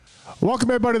Welcome,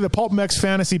 everybody, to the PulpMX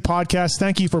Fantasy Podcast.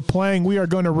 Thank you for playing. We are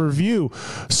going to review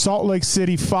Salt Lake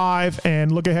City 5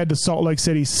 and look ahead to Salt Lake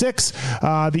City 6.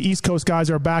 The East Coast guys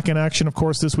are back in action, of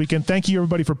course, this weekend. Thank you,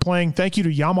 everybody, for playing. Thank you to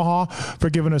Yamaha for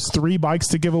giving us 3 bikes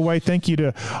to give away. Thank you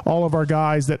to all of our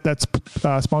guys that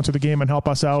sponsor the game and help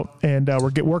us out. And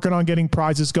we're working on getting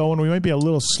prizes going. We might be a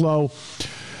little slow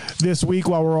this week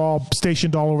while we're all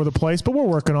stationed all over the place, but we're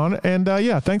working on it. And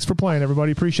thanks for playing,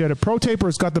 everybody. Appreciate it.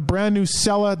 ProTaper's got the brand new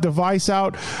Sella device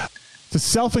out. The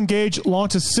self-engage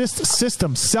launch assist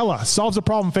system, Sella, solves a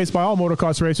problem faced by all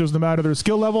motocross racers, no matter their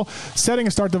skill level. Setting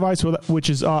a start device, which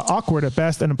is awkward at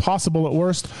best and impossible at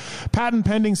worst.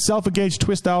 Patent-pending self-engage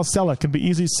twist-style Sella can be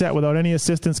easily set without any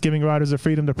assistance, giving riders the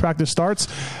freedom to practice starts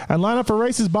and line up for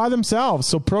races by themselves.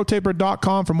 So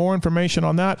ProTaper.com for more information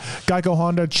on that. Geico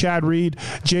Honda, Chad Reed,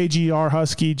 JGR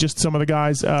Husky, just some of the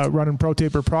guys running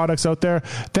ProTaper products out there.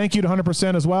 Thank you to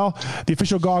 100% as well. The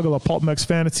official goggle of PulpMX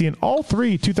Fantasy and all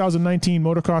 3 2019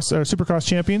 motocross Supercross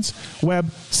champions,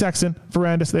 Webb, Sexton,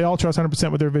 Ferrandis, they all trust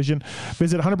 100% with their vision.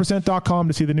 Visit 100%.com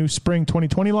to see the new spring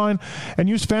 2020 line and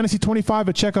use Fantasy 25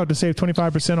 at checkout to save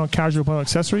 25% on casual apparel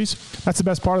accessories. That's the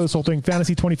best part of this whole thing.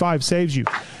 Fantasy 25 saves you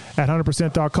at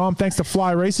 100%.com. Thanks to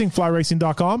Fly Racing,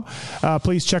 flyracing.com.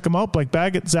 Please check them out. Blake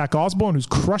Baggett, Zach Osborne, who's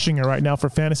crushing it right now for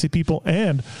fantasy people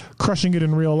and crushing it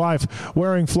in real life,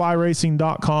 wearing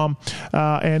flyracing.com,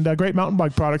 and great mountain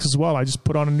bike products as well. I just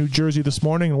put on a new jersey this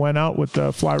morning and went out with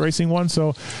the Fly Racing one.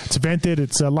 So it's vented,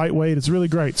 it's lightweight, it's really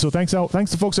great. So thanks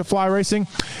to folks at Fly Racing.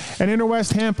 And Inner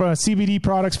West Hemp, CBD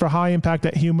products for high impact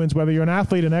at humans, whether you're an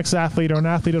athlete, an ex-athlete, or an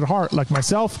athlete at heart like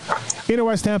myself. Inner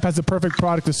West Hemp has the perfect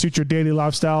product to suit your daily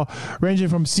lifestyle, ranging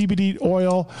from CBD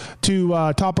oil to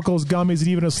topicals, gummies, and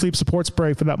even a sleep support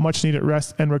spray for that much-needed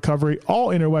rest and recovery.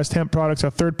 All Inner West Hemp products are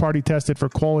third-party tested for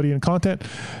quality and content,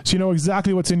 so you know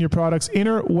exactly what's in your products.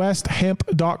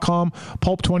 InnerWestHemp.com.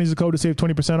 Pulp20 is the code to save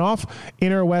 20% off.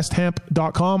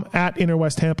 InnerWestHemp.com, at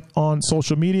InnerWestHemp on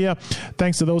social media.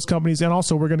 Thanks to those companies. And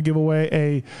also, we're going to give away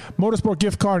a Motorsport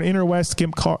gift card, Inner West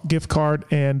gift card,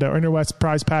 and Inner West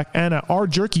prize pack, and our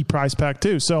Jerky prize pack,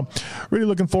 too. So really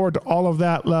looking forward to all of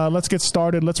that. Let's get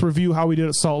started. Let's review how we did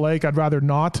at Salt Lake. I'd rather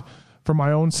not for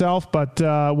my own self, but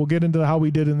we'll get into how we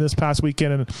did in this past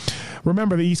weekend. And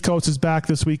remember, the East Coast is back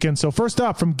this weekend. So first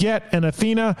up, from Get and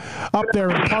Athena up there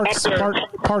in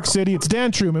Park City, it's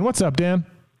Dan Truman. What's up, Dan?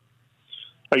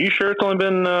 Are you sure it's only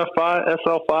been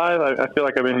SL5? I feel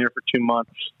like I've been here for 2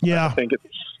 months. Yeah. I think it's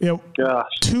gosh.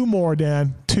 2 more,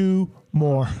 Dan. 2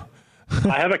 more.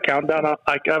 I have a countdown.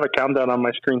 I have a countdown on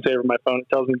my screensaver of my phone. It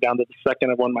tells me down to the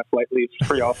second of when my flight leaves. It's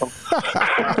pretty awesome.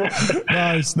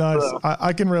 Nice. So.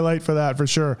 I can relate for that for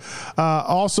sure.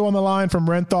 Also on the line from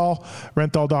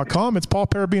rental.com, it's Paul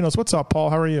Parabinos. What's up, Paul?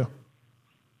 How are you?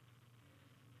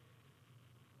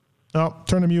 Oh,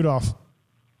 turn the mute off.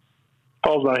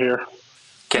 Paul's not here.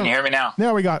 Can you hear me now?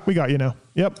 Yeah, we got you now.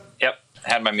 Yep.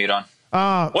 Had my mute on.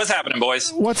 What's happening,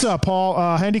 boys? What's up,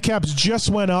 Paul? Handicaps just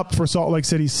went up for Salt Lake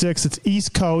City 6. It's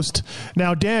East Coast.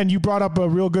 Now, Dan, you brought up a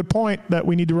real good point that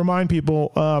we need to remind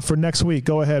people for next week.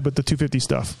 Go ahead with the 250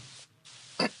 stuff.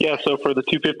 Yeah, so for the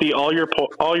 250, all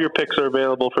your picks are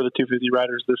available for the 250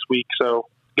 riders this week. So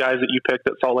guys that you picked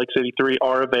at Salt Lake City 3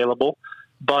 are available,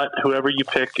 but whoever you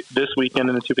pick this weekend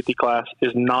in the 250 class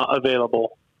is not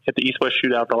available at the East-West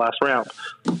Shootout, the last round.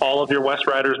 All of your West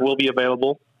riders will be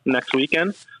available next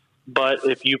weekend, but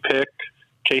if you pick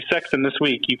Chase Sexton this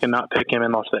week, you cannot pick him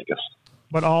in Las Vegas.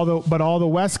 But all the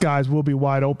West guys will be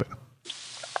wide open.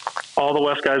 All the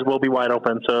West guys will be wide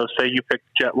open. So say you picked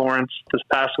Jet Lawrence this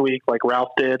past week like Ralph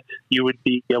did, you would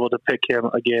be able to pick him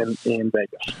again in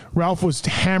Vegas. Ralph was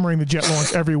hammering the Jet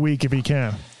Lawrence every week if he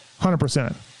can.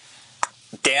 100%.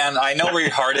 Dan, I know where your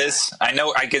heart is. I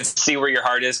can see where your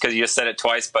heart is because you just said it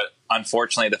twice, but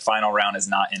unfortunately the final round is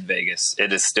not in Vegas.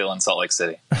 It is still in Salt Lake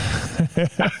City.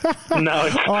 No,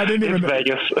 I didn't even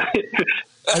Vegas.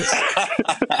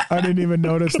 I didn't even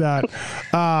notice that.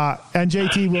 And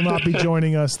JT will not be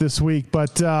joining us this week,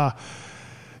 but so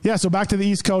back to the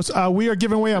East Coast. We are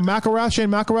giving away a Shane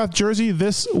McElrath jersey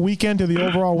this weekend to the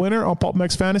overall winner on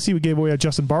PulpMX Fantasy. We gave away a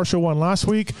Justin Barsha one last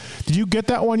week. Did you get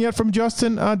that one yet from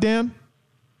Justin, Dan?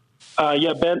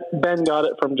 Ben got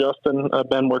it from Justin.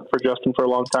 Ben worked for Justin for a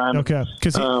long time. Okay,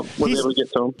 because was able to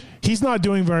get to him. He's not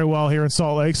doing very well here in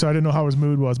Salt Lake, so I didn't know how his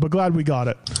mood was, but glad we got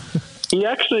it. He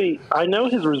actually, I know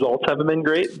his results haven't been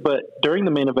great, but during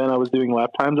the main event, I was doing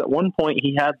lap times. At one point,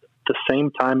 he had the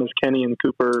same time as Kenny and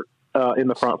Cooper in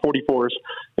the front, 44s.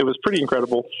 It was pretty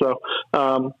incredible. So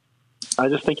I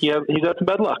just think he's had some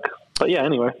bad luck. But yeah,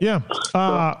 anyway. Yeah.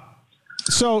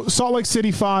 So Salt Lake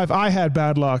City 5, I had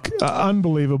bad luck.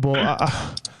 Unbelievable.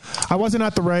 I wasn't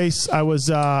at the race. I was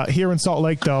here in Salt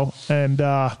Lake though, and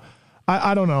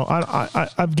I don't know.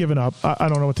 I've given up. I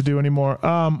don't know what to do anymore.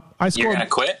 I scored. You're gonna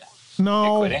quit? No.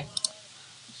 You're quitting?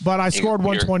 But I scored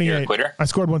 128. You're a quitter? I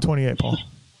scored 128, Paul.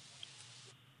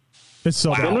 It's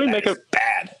so bad. Didn't we make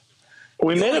bad.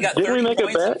 We made it. Didn't we make a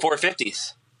bet?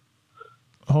 450s.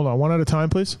 Hold on, one at a time,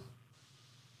 please.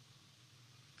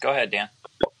 Go ahead, Dan.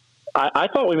 I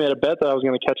thought we made a bet that I was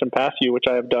going to catch and pass you, which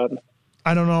I have done.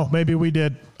 I don't know. Maybe we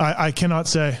did. I cannot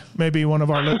say. Maybe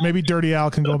maybe Dirty Al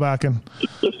can go back and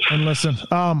listen.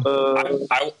 I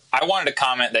wanted to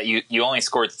comment that you only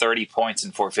scored 30 points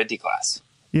in 450 class.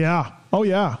 Yeah. Oh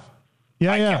yeah.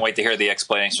 Yeah. I can't wait to hear the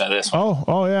explanation of this one.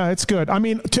 Oh yeah. It's good. I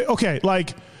mean,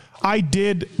 like I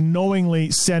did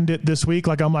knowingly send it this week.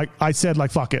 Like I said,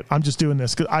 like, fuck it. I'm just doing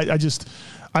this. Cause I'm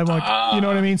like, you know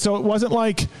what I mean? So it wasn't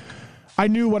like I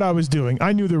knew what I was doing.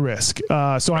 I knew the risk.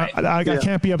 So right. I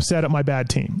can't be upset at my bad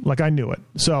team. Like I knew it.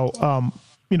 So,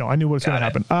 I knew what was going to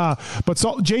happen. But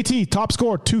JT, top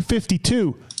score,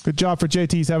 252. Good job for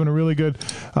JT. He's having a really good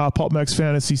PulpMX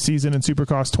Fantasy season in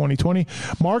Supercross 2020.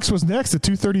 Marks was next at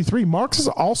 233. Marks is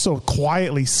also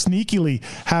quietly, sneakily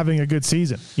having a good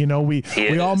season. We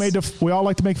all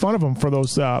like to make fun of him for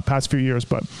those past few years,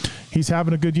 but he's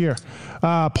having a good year.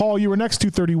 Paul, you were next,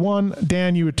 231.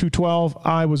 Dan, you were 212.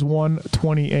 I was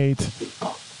 128.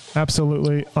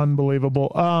 Absolutely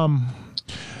unbelievable.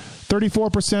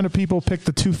 34% of people picked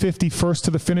the 250 first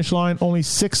to the finish line. Only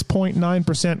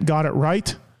 6.9% got it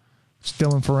right.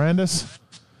 Dylan Ferrandis.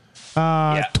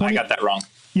 I got that wrong.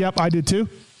 Yep, I did too.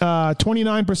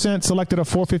 29% selected a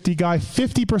 450 guy.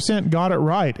 50% got it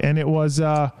right, and it was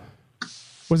it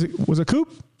Coop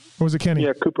or was it Kenny?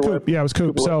 Yeah, Cooper. Yeah, it was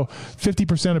Coop. So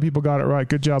 50% of people got it right.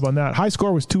 Good job on that. High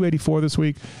score was 284 this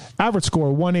week. Average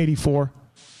score 184.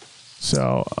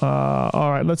 So,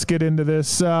 all right, let's get into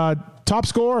this. Top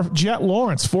score, Jet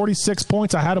Lawrence, 46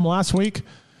 points. I had him last week.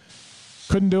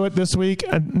 Couldn't do it this week.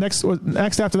 And next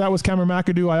after that was Cameron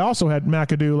McAdoo. I also had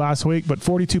McAdoo last week, but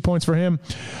 42 points for him.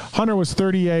 Hunter was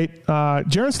 38.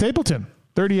 Jaron Stapleton,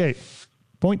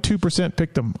 38.2%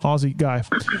 picked him, Aussie guy.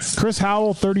 Chris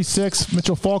Howell, 36.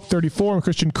 Mitchell Falk, 34. And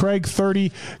Christian Craig,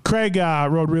 30. Craig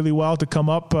rode really well to come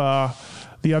up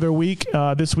the other week.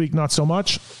 This week, not so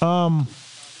much.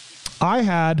 I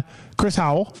had Chris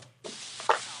Howell,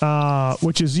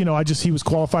 which is, he was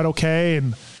qualified okay,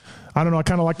 and I don't know, I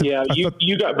kind of like the... Yeah,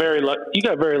 you got very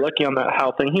lucky on that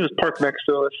Howell thing. He was parked next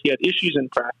to us. He had issues in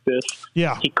practice.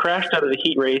 Yeah. He crashed out of the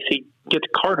heat race. He gets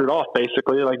carted off,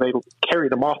 basically. Like, they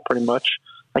carried him off pretty much.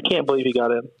 I can't believe he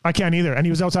got in. I can't either. And he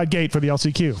was outside gate for the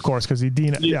LCQ, of course, because it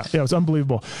was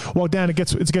unbelievable. Well, Dan, it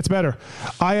gets better.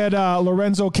 I had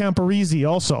Lorenzo Camparisi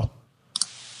also.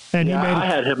 And I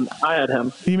had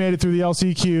him. He made it through the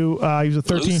LCQ. He was a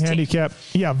 13 handicap.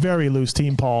 Yeah, very loose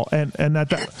team, Paul. And that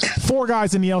 4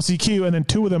 guys in the LCQ, and then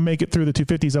 2 of them make it through the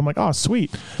 250s. I'm like, oh,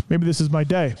 sweet. Maybe this is my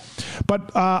day.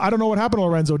 But I don't know what happened to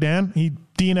Lorenzo, Dan. He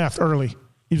DNF'd early.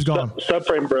 He was gone.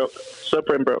 Subframe broke.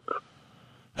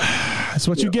 That's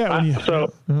what you get when you...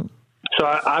 So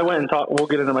I went and talked. We'll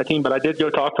get into my team, but I did go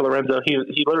talk to Lorenzo. He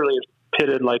literally is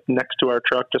pitted like next to our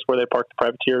truck, just where they parked the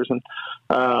privateers, and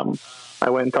I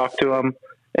went and talked to him.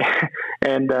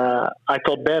 And I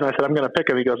told Ben, I said, I'm going to pick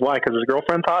him. He goes, why? Because his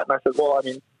girlfriend's hot? And I said, well, I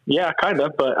mean, yeah, kind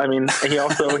of. But, I mean, he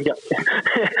also he got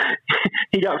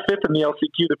 5th in the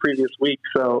LCQ the previous week.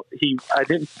 So I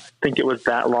didn't think it was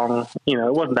that long.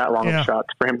 It wasn't that long of a shot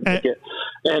for him to pick it.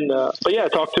 And but, yeah, I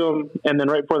talked to him. And then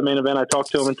right before the main event, I talked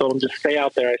to him and told him, just stay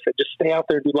out there. I said, just stay out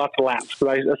there, do lots of laps. Because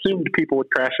I assumed people would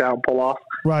crash out and pull off.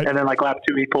 Right. And then, like, lap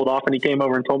 2, he pulled off, and he came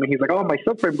over and told me, he's like, oh, my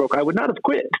subframe broke. I would not have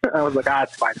quit. I was like,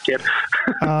 it's fine, kid.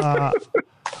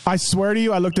 I swear to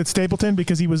you, I looked at Stapleton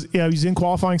because he was in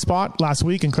qualifying spot last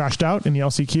week and crashed out in the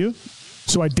LCQ.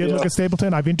 So I did look at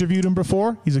Stapleton. I've interviewed him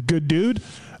before. He's a good dude.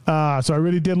 So I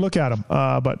really did look at him.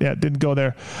 But yeah, didn't go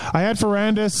there. I had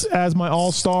Ferrandis as my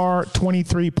all-star,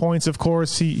 23 points. Of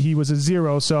course, he was a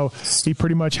 0, so he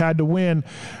pretty much had to win.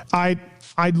 I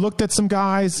looked at some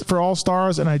guys for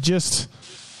all-stars, and I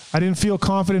didn't feel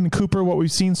confident in Cooper, what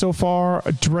we've seen so far.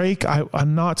 Drake,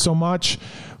 I'm not so much.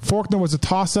 Faulkner was a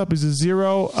toss-up. He's a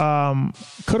 0.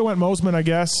 Could have went Mosman, I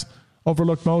guess.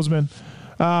 Overlooked Mosman.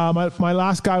 My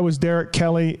last guy was Derek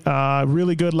Kelly.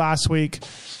 Really good last week.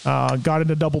 Got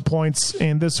into double points.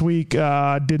 And this week,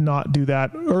 did not do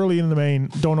that. Early in the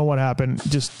main, don't know what happened.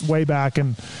 Just way back.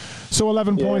 And so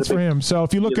 11 points for him. So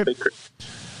if you look at...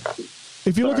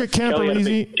 If you look at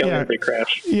Camparisi,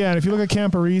 and if you look at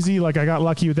Camparisi, like I got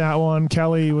lucky with that one.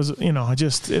 Kelly was,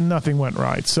 nothing went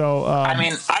right. So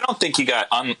I don't think you got.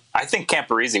 I think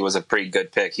Camparisi was a pretty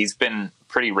good pick. He's been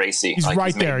pretty racy. He's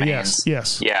right there. Yes.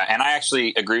 Yeah, and I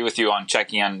actually agree with you on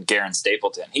checking on Garen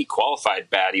Stapleton. He qualified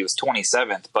bad. He was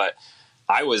 27th, but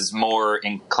I was more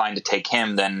inclined to take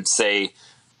him than say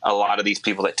a lot of these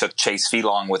people that took Chase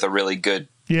Felong with a really good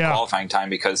qualifying time,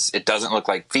 because it doesn't look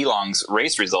like Felong's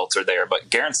race results are there. But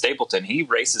Garen Stapleton, he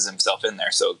races himself in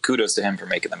there, so kudos to him for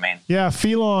making the main. Yeah,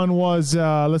 Felong was,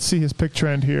 let's see his pick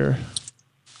trend here.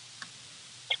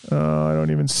 I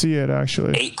don't even see it,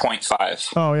 actually.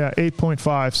 8.5. Oh, yeah,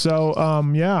 8.5. So,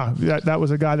 that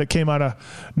was a guy that came out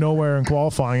of nowhere in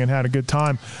qualifying and had a good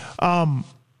time. And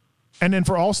then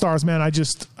for All-Stars, man, I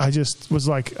just was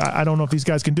like, I don't know if these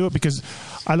guys can do it, because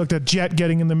I looked at Jet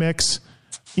getting in the mix,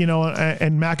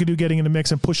 and McAdoo getting in the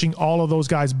mix and pushing all of those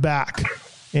guys back.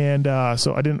 And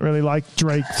so I didn't really like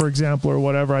Drake, for example, or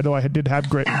whatever. I know I did have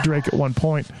Drake at one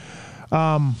point.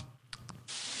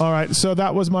 All right, so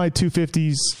that was my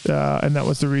 250s, and that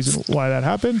was the reason why that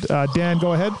happened. Dan,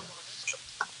 go ahead.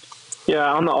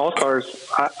 Yeah, on the All-Stars,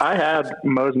 I had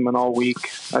Mosiman all week.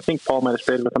 I think Paul might have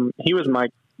stayed with him. He was my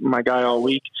guy all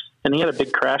week, and he had a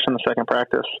big crash in the second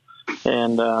practice.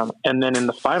 And then in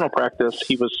the final practice,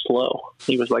 he was slow.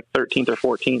 He was like 13th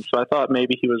or 14th. So I thought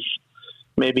maybe he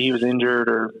was injured,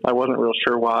 or I wasn't real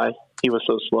sure why he was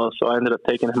so slow. So I ended up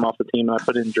taking him off the team, and I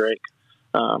put in Drake.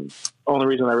 Only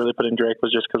reason I really put in Drake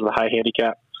was just because of the high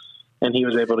handicap, and he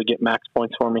was able to get max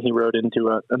points for me. He rode into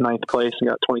a ninth place and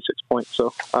got 26 points,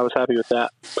 so I was happy with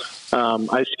that.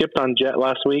 I skipped on Jet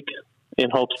last week in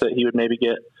hopes that he would maybe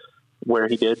get where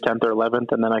he did, 10th or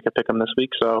 11th, and then I could pick him this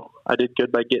week. So I did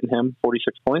good by getting him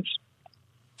 46 points.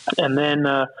 And then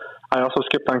I also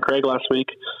skipped on Craig last week,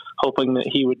 hoping that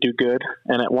he would do good.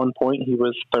 And at one point he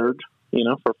was third,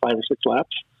 for 5 or 6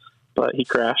 laps, but he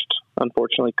crashed.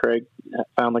 Unfortunately, Craig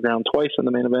found the ground twice in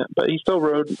the main event, but he still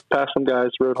rode past some guys,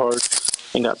 rode hard,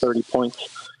 and got 30 points.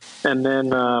 And then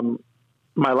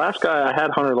my last guy, I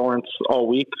had Hunter Lawrence all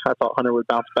week. I thought Hunter would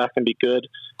bounce back and be good,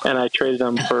 and I traded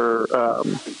him for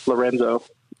Lorenzo,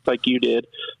 like you did.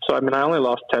 So, I only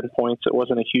lost 10 points. It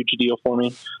wasn't a huge deal for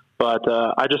me, but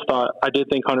I did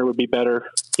think Hunter would be better.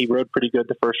 He rode pretty good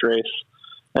the first race,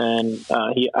 and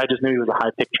I just knew he was a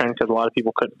high pick trend because a lot of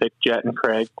people couldn't pick Jet and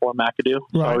Craig or McAdoo.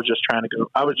 Right. So I was just trying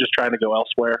to go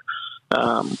elsewhere,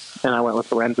 and I went with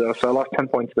Lorenzo. So I lost 10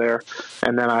 points there,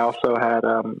 and then I also had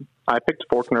I picked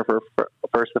Faulkner for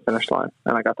first to finish line,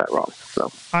 and I got that wrong.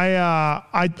 So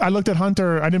I looked at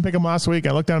Hunter. I didn't pick him last week.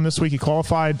 I looked at him this week. He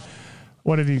qualified.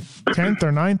 What did he 10th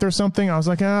or 9th or something? I was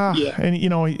like, yeah. And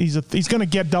he's going to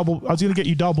get double. I was going to get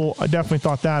you double. I definitely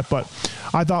thought that, but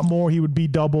I thought more he would be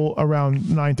double around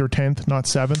 9th or 10th, not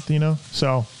 7th.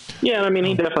 So yeah,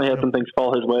 he definitely had some things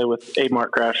fall his way with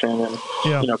A-Mart crashing, and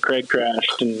Craig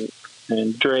crashed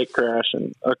and Drake crashed,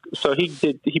 and so he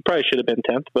probably should have been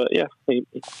 10th, but yeah, he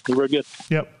rode good.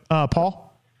 Yep. Paul.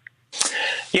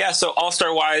 Yeah, so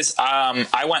All-Star wise,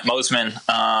 I went Mosiman.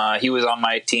 He was on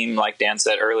my team, like Dan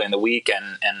said, early in the week,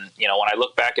 and when I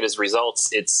look back at his results,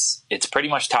 it's pretty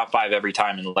much top 5 every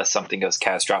time unless something goes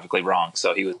catastrophically wrong.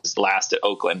 So he was last at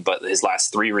Oakland, but his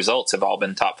last 3 results have all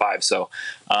been top 5. So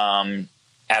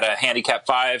at a handicap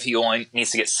 5, he only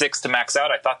needs to get 6 to max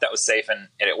out. I thought that was safe, and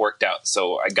it worked out.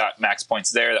 So I got max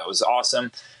points there. That was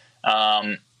awesome.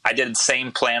 I did the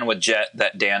same plan with Jet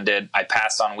that Dan did. I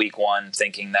passed on week 1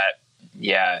 thinking that,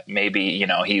 maybe,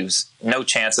 he was no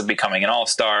chance of becoming an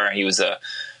all-star. He was a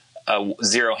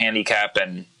 0 handicap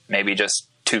and maybe just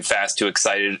too fast, too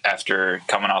excited after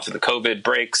coming off of the COVID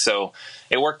break. So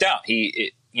it worked out.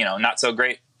 He not so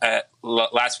great at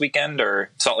last weekend or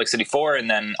Salt Lake City 4, and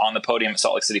then on the podium at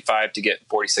Salt Lake City 5 to get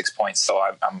 46 points. So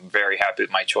I'm very happy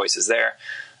with my choices there.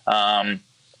 From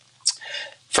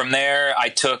there, I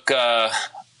took, I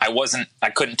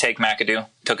couldn't take McAdoo,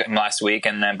 took him last week.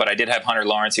 But I did have Hunter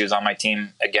Lawrence. He was on my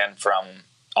team again from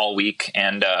all week,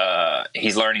 and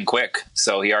he's learning quick.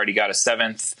 So he already got a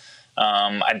 7th.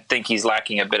 I think he's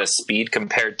lacking a bit of speed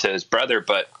compared to his brother,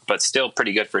 but still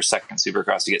pretty good for a second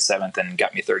Supercross to get 7th and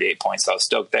got me 38 points. So I was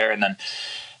stoked there. And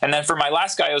then for my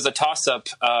last guy, it was a toss-up.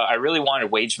 I really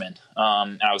wanted Wageman.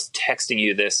 And I was texting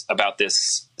you about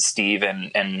this, Steve,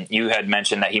 and you had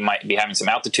mentioned that he might be having some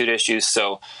altitude issues.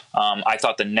 So I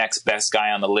thought the next best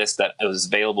guy on the list that was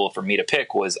available for me to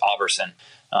pick was Alverson.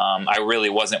 I really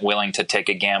wasn't willing to take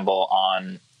a gamble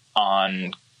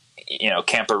on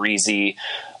Camparisi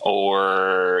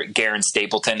or Garen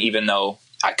Stapleton, even though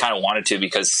I kind of wanted to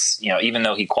because, even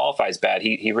though he qualifies bad,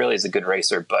 he really is a good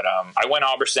racer. But I went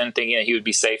Alberson thinking that he would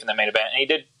be safe in the main event, and he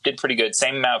did pretty good.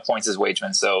 Same amount of points as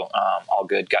Wageman, so all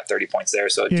good. Got 30 points there,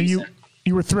 so decent.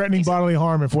 You were threatening bodily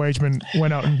harm if Wageman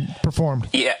went out and performed.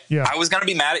 Yeah. I was going to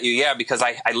be mad at you, because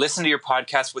I listened to your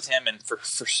podcast with him, and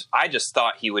I just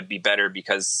thought he would be better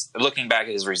because looking back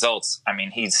at his results, I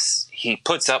mean, he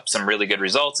puts up some really good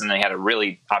results, and then he had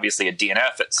obviously a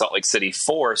DNF at Salt Lake City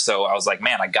 4, so I was like,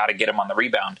 man, I got to get him on the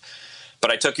rebound.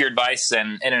 But I took your advice,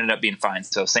 and it ended up being fine,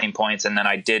 so same points, and then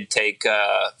I did take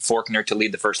Faulkner to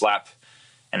lead the first lap,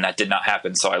 and that did not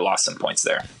happen, so I lost some points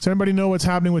there. Does anybody know what's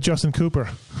happening with Justin Cooper?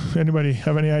 Anybody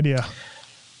have any idea?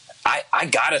 I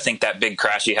got to think that big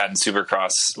crash he had in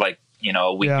Supercross,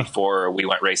 a week before we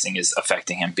went racing is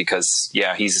affecting him because,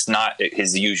 he's not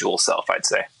his usual self, I'd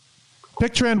say.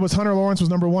 Pick trend was Hunter Lawrence was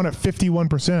number 1 at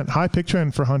 51%. High pick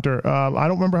trend for Hunter. I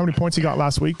don't remember how many points he got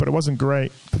last week, but it wasn't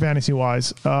great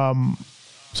fantasy-wise. So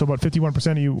about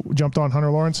 51% of you jumped on Hunter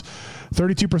Lawrence.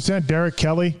 32% Derek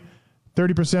Kelly.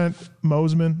 30%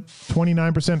 Mosman,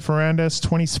 29% Ferrandis,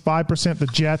 25% the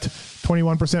Jet,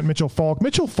 21% Mitchell Falk.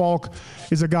 Mitchell Falk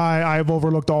is a guy I've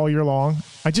overlooked all year long.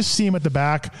 I just see him at the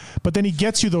back, but then he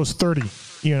gets you those 30.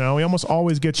 He almost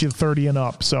always gets you 30 and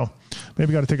up. So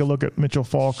maybe got to take a look at Mitchell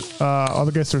Falk.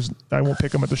 Other guys, I won't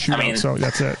pick him at the shootout, so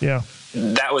that's it. Yeah.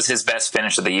 That was his best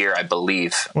finish of the year, I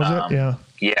believe. Was it? Yeah.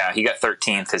 Yeah, he got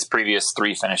 13th. His previous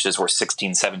 3 finishes were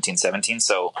 16, 17, 17.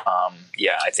 So,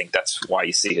 I think that's why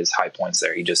you see his high points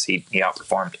there. He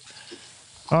outperformed.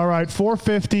 All right,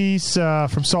 450s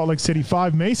from Salt Lake City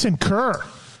 5. Mason Kerr.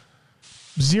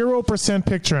 0%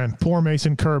 pick trend. Poor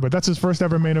Mason Kerr, but that's his first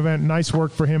ever main event. Nice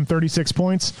work for him. 36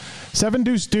 points. 7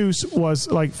 Deuce Deuce was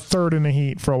like third in the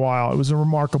heat for a while. It was a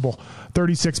remarkable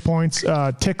 36 points.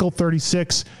 Tickle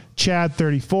 36. Chad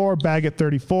 34, Baggett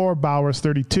 34, Bowers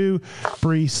 32,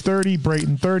 Brees 30,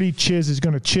 Brayton 30, Chiz is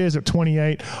going to chiz at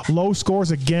 28. Low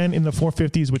scores again in the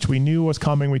 450s, which we knew was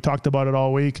coming. We talked about it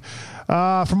all week.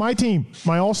 For my team,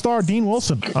 my all-star, Dean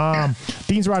Wilson.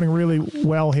 Dean's riding really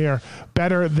well here,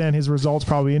 better than his results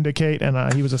probably indicate,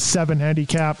 and he was a 7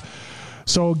 handicap.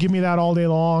 So give me that all day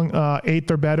long. 8th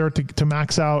or better to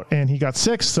max out, and he got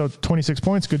 6, so 26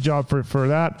 points. Good job for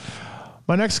that.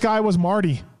 My next guy was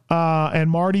Marty. And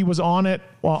Marty was on it.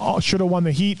 Well, should have won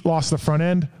the heat, lost the front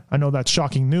end. I know that's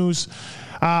shocking news.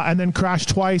 And then crashed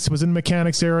twice, was in the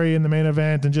mechanics area in the main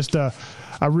event, and just a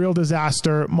real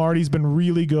disaster. Marty's been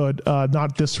really good,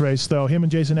 not this race, though. Him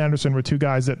and Jason Anderson were 2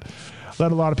 guys that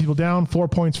let a lot of people down. 4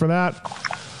 points for that.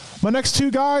 My next 2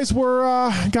 guys were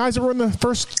guys that were in the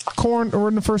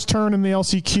first turn in the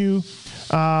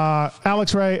LCQ.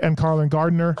 Alex Ray and Carlin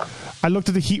Gardner. I looked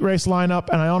at the heat race lineup,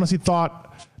 and I honestly thought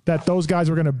that those guys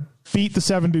were going to beat the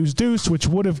 7 Deuce Deuce, which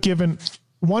would have given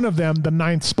one of them the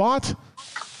 9th spot.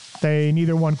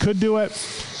 Neither one could do it.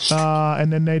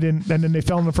 And then they didn't, and then they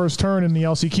fell in the first turn in the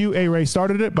LCQ. A-Ray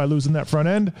started it by losing that front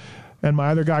end. And my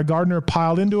other guy, Gardner,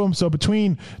 piled into him. So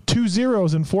between 2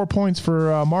 zeros and 4 points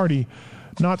for Marty,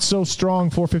 not so strong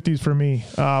 450s for me.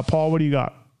 Paul, what do you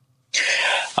got?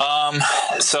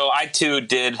 So I too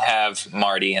did have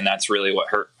Marty, and that's really what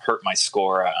hurt my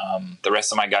score. The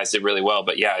rest of my guys did really well,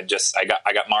 but I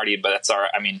got Marty, but that's all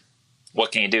right. I mean,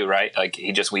 what can you do, right? Like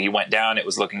he went down. It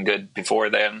was looking good before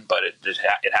then, but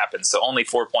it happened. So only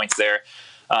 4 points there.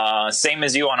 Same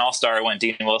as you on All-Star, I went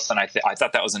Dean Wilson. I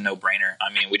thought that was a no-brainer.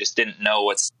 I mean, we just didn't know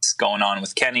what's going on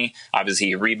with Kenny. Obviously,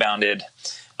 he rebounded,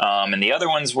 and the other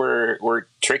ones were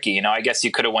tricky. I guess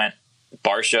you could have went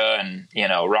Barsha and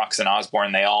Rox and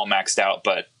Osborne, they all maxed out,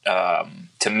 but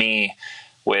to me,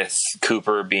 with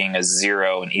Cooper being a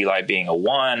 0 and Eli being a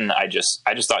 1, I just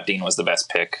thought Dean was the best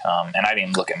pick, and I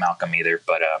didn't look at Malcolm either.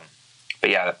 But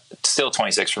yeah, still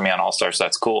 26 for me on All Star, so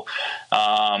that's cool.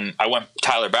 I went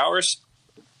Tyler Bowers.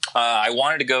 I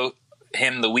wanted to go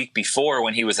him the week before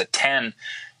when he was a 10,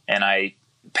 and I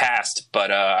passed,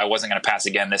 but I wasn't going to pass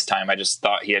again this time. I just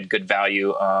thought he had good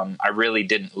value. I really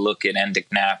didn't look at Endick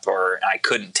Knapp, or I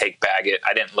couldn't take Baggett.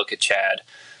 I didn't look at Chad.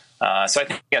 So I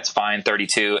think that's fine,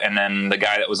 32. And then the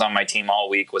guy that was on my team all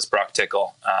week was Brock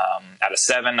Tickle. At a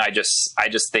 7, I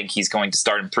just think he's going to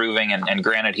start improving. And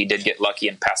granted, he did get lucky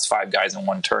and passed 5 guys in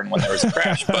one turn when there was a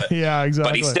crash. But yeah,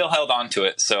 exactly. But he still held on to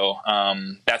it. So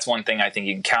that's one thing I think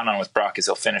you can count on with Brock is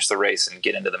he'll finish the race and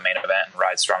get into the main event and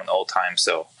ride strong the whole time.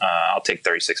 So I'll take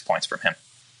 36 points from him.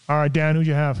 All right, Dan, who'd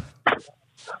you have?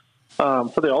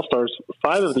 For the All-Stars,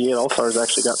 5 of the 8 All-Stars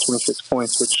actually got 26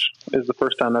 points, which is the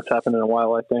first time that's happened in a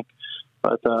while, I think.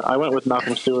 But I went with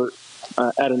Malcolm Stewart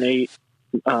at an 8.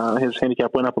 His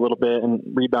handicap went up a little bit and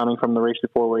rebounding from the race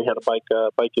before where he had a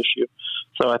bike issue.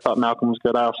 So I thought Malcolm was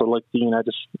good. I also liked Dean.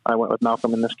 I went with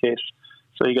Malcolm in this case.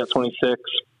 So he got 26.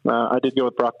 I did go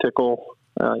with Brock Tickle.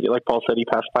 Like Paul said, he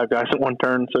passed 5 guys at one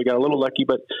turn, so he got a little lucky.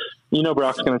 But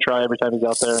Brock's going to try every time he's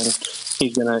out there, and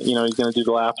he's going to do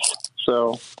the laps.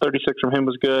 So 36 from him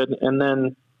was good, and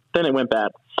then it went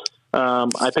bad.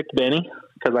 I picked Benny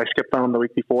because I skipped on him the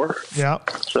week before. Yeah.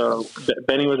 So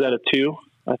Benny was at a 2.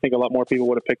 I think a lot more people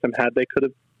would have picked him had they could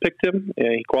have picked him.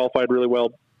 He qualified really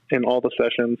well in all the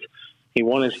sessions. He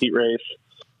won his heat race,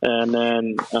 and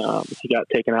then he got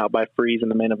taken out by Freeze in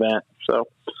the main event. So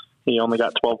he only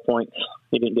got 12 points.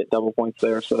 He didn't get double points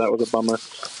there, so that was a bummer.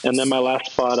 And then my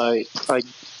last spot, I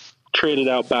traded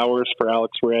out Bowers for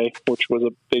Alex Ray, which was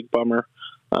a big bummer.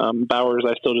 Bowers,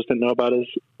 I still just didn't know about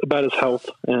his health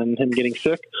and him getting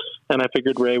sick, and I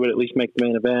figured Ray would at least make the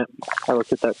main event. I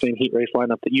looked at that same heat race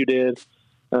lineup that you did.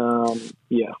 And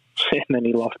then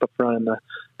he lost the front in the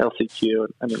LCQ.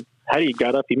 I mean, had he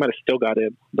got up, he might have still got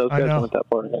in. Those guys weren't that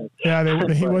far ahead.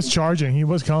 Yeah, he was charging. He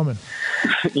was coming.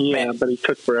 Yeah, but he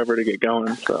took forever to get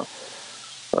going. So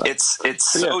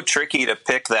it's so tricky to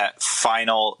pick that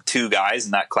final 2 guys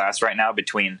in that class right now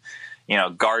between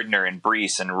Gardner and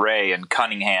Brees and Ray and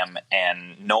Cunningham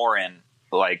and Norin,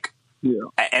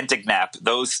 Entignap.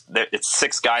 It's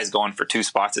 6 guys going for 2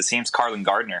 spots. It seems Carlin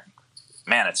Gardner.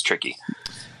 Man, it's tricky.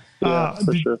 Yeah,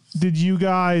 for sure. Did you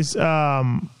guys?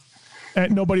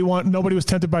 Nobody was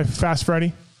tempted by Fast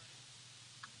Freddy.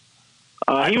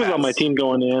 He was on my team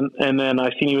going in, and then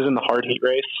I seen he was in the hard heat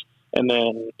race, and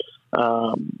then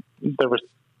there was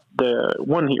the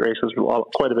one heat race was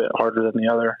quite a bit harder than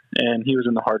the other, and he was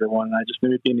in the harder one. And I just knew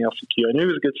he'd be in the LCQ. I knew he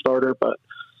was a good starter, but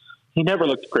he never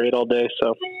looked great all day,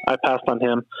 so I passed on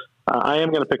him. I am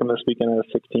going to pick him this weekend at a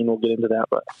 16. We'll get into that,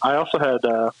 but I also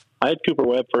had Cooper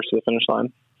Webb first to the finish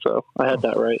line. So I had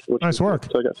that right. Nice work.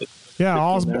 So I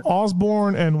got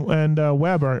Osborne and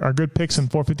Webb are good picks in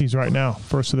 450s right now.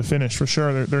 First to the finish for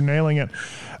sure. They're nailing it.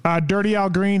 Dirty Al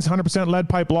Green's 100% lead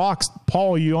pipe locks.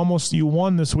 Paul, you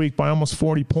won this week by almost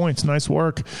 40 points. Nice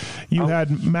work. You had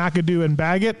McAdoo and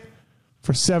Baggett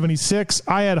for 76.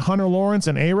 I had Hunter Lawrence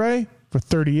and A-Ray for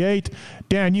 38.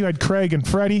 Dan, you had Craig and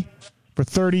Freddie for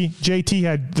 30. JT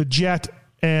had the Jet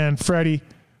and Freddie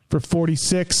for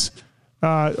 46.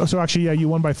 So actually, yeah, you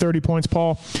won by 30 points,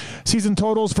 Paul. Season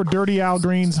totals for Dirty Al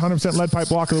Green's 100% lead pipe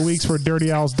block of the weeks for Dirty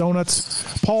Al's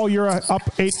Donuts. Paul, you're up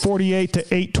 848 to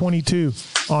 822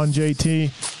 on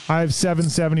JT. I have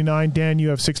 779. Dan, you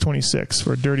have 626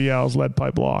 for Dirty Al's lead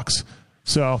pipe blocks.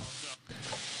 So,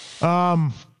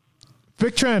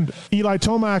 pick trend. Eli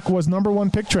Tomac was number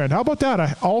 1 pick trend. How about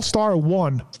that? All-Star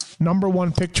 1, number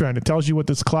 1 pick trend. It tells you what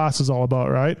this class is all about,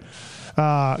 right?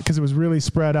 Because it was really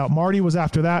spread out. Marty was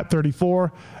after that,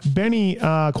 34. Benny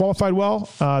qualified well,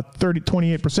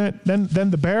 28%.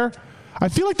 Then the Bear. I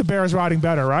feel like the Bear is riding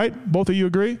better, right? Both of you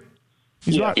agree?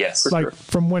 Yes.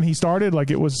 From when he started,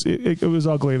 it was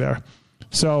ugly there.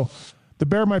 So the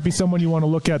Bear might be someone you want to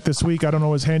look at this week. I don't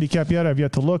know his handicap yet. I've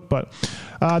yet to look. But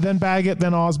then Baggett,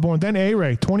 then Osborne, then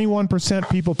A-Ray. 21%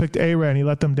 people picked A-Ray, and he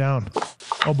let them down.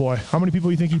 Oh, boy. How many people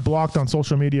do you think he blocked on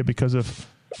social media because of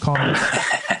comments?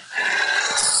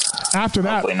 After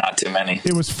that, hopefully not too many.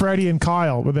 It was Freddie and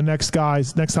Kyle were the next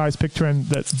highest pick trend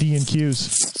that D and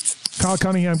Q's. Kyle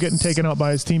Cunningham getting taken out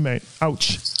by his teammate.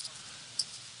 Ouch.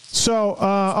 So,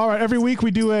 all right, every week we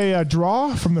do a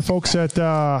draw from the folks at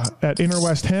Inner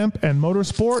West Hemp and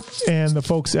Motorsport and the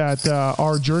folks at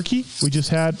R Jerky. We just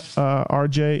had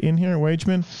RJ in here,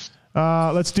 Wageman.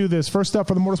 Let's do this. First up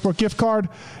for the Motorsport gift card,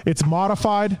 it's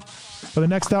modified. For the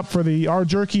next up for the R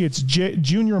Jerky, it's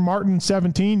Junior Martin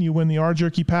 17. You win the R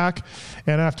Jerky pack.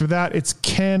 And after that, it's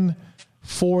Ken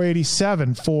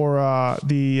 487 for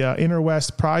the Inner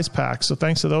West prize pack. So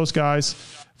thanks to those guys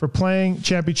for playing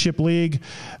Championship League.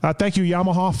 Thank you,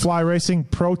 Yamaha, Fly Racing,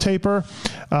 Pro Taper,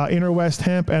 Inner West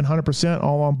Hemp, and 100%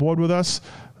 all on board with us.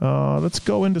 Let's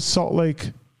go into Salt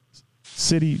Lake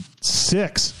City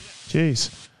 6.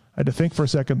 Jeez. I had to think for a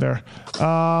second there.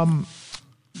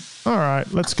 All right,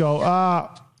 let's go.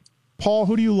 Paul,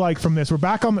 who do you like from this? We're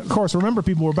back on, of course, remember,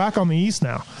 people, we're back on the East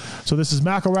now. So this is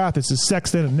McElrath, this is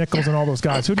Sexton and Nichols and all those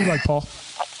guys. Who do you like, Paul?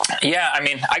 Yeah, I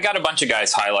mean, I got a bunch of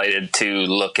guys highlighted to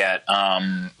look at.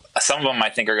 Some of them I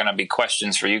think are going to be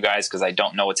questions for you guys because I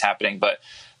don't know what's happening. But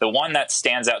the one that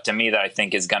stands out to me that I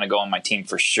think is going to go on my team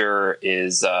for sure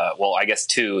is, I guess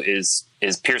 2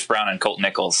 is Pierce Brown and Colt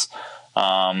Nichols.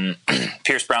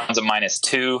 Pierce Brown's a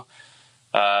 -2.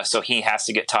 So he has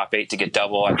to get top 8 to get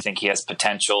double. I think he has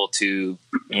potential to,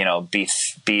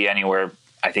 be anywhere.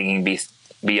 I think he can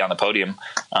be on the podium,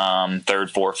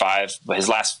 3rd, 4, 5. But his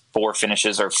last 4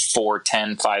 finishes are 4,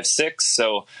 10, 5, 6.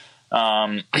 So,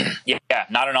 not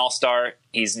an all-star.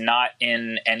 He's not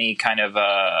in any kind of,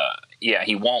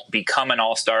 he won't become an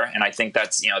all-star. And I think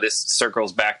that's, this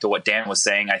circles back to what Dan was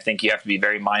saying. I think you have to be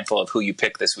very mindful of who you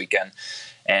pick this weekend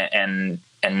and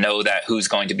know that who's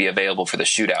going to be available for the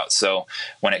shootout. So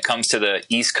when it comes to the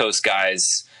East Coast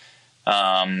guys,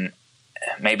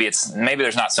 maybe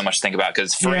there's not so much to think about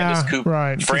because Ferrandis,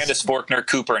 Forkner,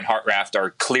 Cooper, and Hartraft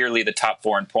are clearly the top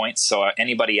 4 in points. So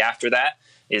anybody after that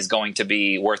is going to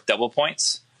be worth double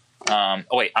points.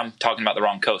 Wait, I'm talking about the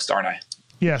wrong coast, aren't I?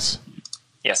 Yes.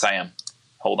 Yes, I am.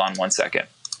 Hold on one second.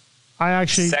 I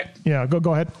actually,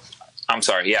 go ahead. I'm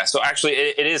sorry. Yeah. So actually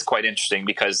it is quite interesting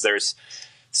because there's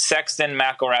Sexton,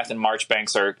 McElrath, and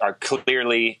Marchbanks are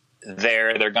clearly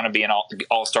there. They're going to be an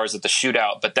all-stars at the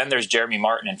shootout. But then there's Jeremy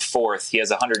Martin in 4th. He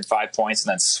has 105 points,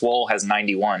 and then Swole has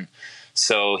 91.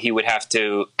 So he would have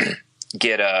to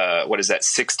get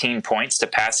 16 points to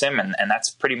pass him, and that's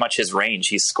pretty much his range.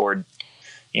 He's scored,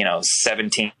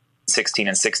 17, 16,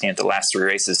 and 16 at the last 3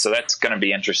 races. So that's going to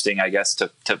be interesting, I guess,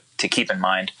 to keep in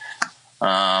mind.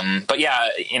 But yeah,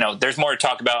 there's more to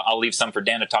talk about. I'll leave some for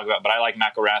Dan to talk about, but I like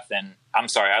McElrath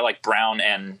I like Brown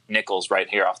and Nichols right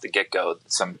here off the get-go.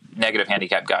 Some negative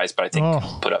handicap guys, but I think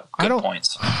put up good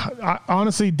points.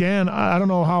 Honestly, Dan, I don't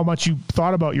know how much you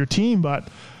thought about your team, but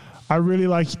I really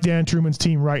like Dan Truman's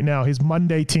team right now. His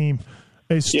Monday team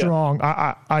is strong.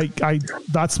 Yeah. I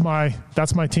that's my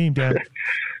team, Dan.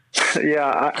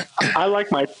 Yeah, I like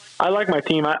my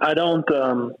team. I don't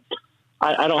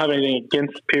have anything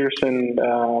against Pearson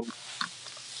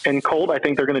and Colt. I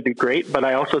think they're going to do great, but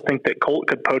I also think that Colt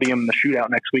could podium the shootout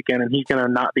next weekend, and he's going to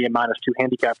not be a -2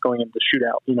 handicap going into the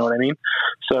shootout. You know what I mean?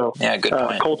 So yeah, good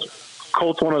point.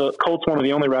 Colt's one of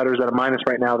the only riders at a minus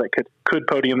right now that could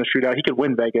podium the shootout. He could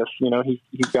win Vegas.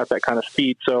 He's got that kind of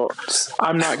speed. So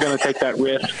I'm not going to take that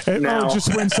risk now.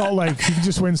 Just win Salt Lake. He can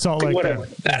just win Salt Lake. Whatever.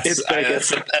 That's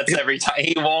every time.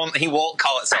 He won't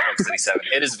call it Salt Lake City 7.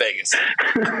 It is Vegas.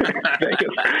 Vegas.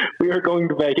 We are going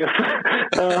to Vegas.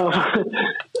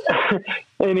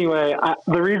 Anyway,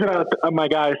 the reason my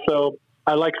guy. So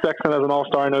I like Sexton as an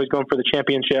all-star. I know he's going for the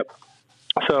championship.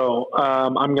 So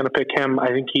I'm going to pick him. I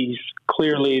think he's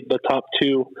clearly the top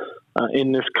 2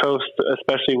 in this coast,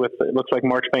 especially with it looks like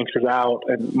Marchbanks is out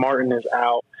and Martin is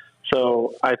out.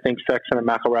 So I think Sexton and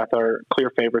McElrath are clear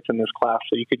favorites in this class.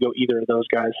 So you could go either of those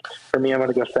guys. For me, I'm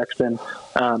going to go Sexton.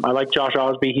 I like Josh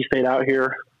Osby. He stayed out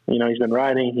here. He's been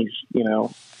riding.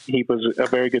 He was a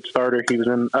very good starter. He was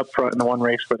up front in the one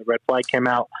race where the red flag came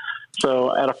out.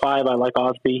 So at a 5, I like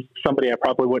Osby. Somebody I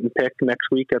probably wouldn't pick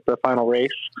next week at the final race.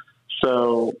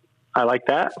 So I like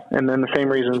that. And then the same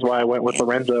reasons why I went with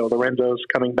Lorenzo. Lorenzo's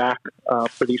coming back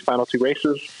for these final 2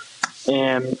 races.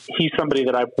 And he's somebody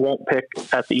that I won't pick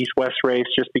at the East-West race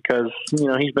just because,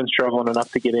 he's been struggling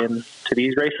enough to get in to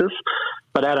these races.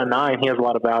 But at a 9, he has a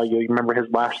lot of value. You remember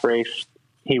his last race,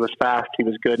 he was fast, he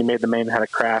was good. He made the main and had a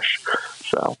crash.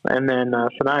 So, and then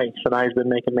Sanai's been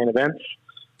making main events.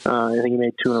 I think he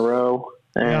made 2 in a row.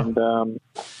 And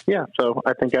so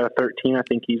I think at a 13, I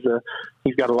think he's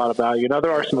got a lot of value. Now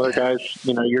there are some other guys.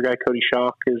 Your guy Cody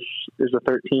Schock is a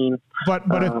 13.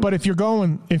 But if you're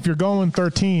going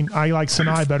 13, I like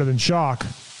Sanai better than Schock.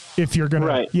 If you're gonna,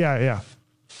 right? Yeah.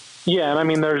 And I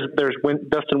mean there's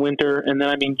Dustin Winter, and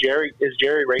then Jerry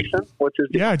racing? What's his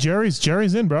deal? Yeah,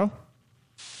 Jerry's in, bro.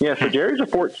 Yeah, so Jerry's a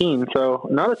 14, so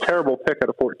not a terrible pick at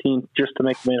a 14 just to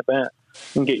make the main event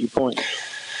and get you points.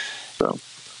 So.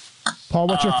 Paul,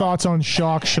 what's your thoughts on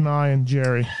Schock, Shania, and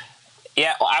Jerry?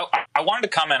 Yeah, well, I wanted to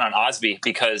comment on Osby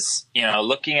because,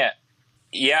 looking at,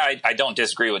 I don't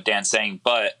disagree with Dan saying,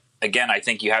 but again, I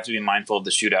think you have to be mindful of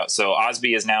the shootout. So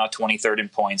Osby is now 23rd in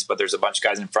points, but there's a bunch of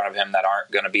guys in front of him that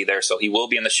aren't going to be there. So he will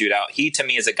be in the shootout. He, to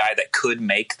me, is a guy that could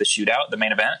make the shootout, the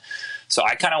main event. So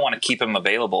I kind of want to keep him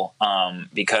available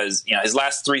because, his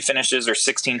last 3 finishes are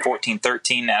 16, 14,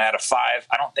 13, and at a 5,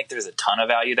 I don't think there's a ton of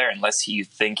value there unless you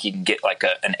think he can get like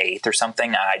an 8th or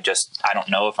something. I don't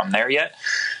know if I'm there yet.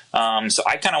 So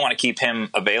I kind of want to keep him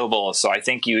available. So I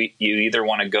think you either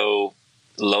want to go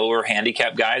lower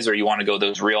handicap guys or you want to go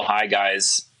those real high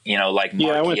guys, like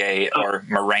Marquier or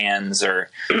Moran's or,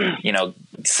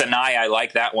 Sanai. I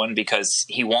like that one because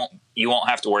you won't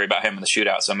have to worry about him in the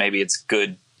shootout. So maybe it's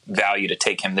good value to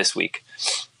take him this week.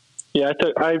 Yeah,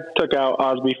 I took out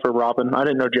Osby for Robin. I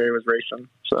didn't know Jerry was racing,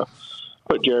 so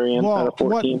put Jerry in at a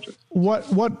 14.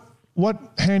 What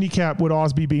handicap would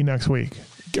Osby be next week,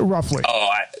 roughly? Oh,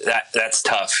 that's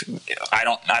tough. I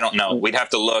don't know. We'd have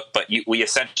to look, but we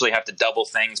essentially have to double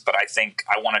things. But I think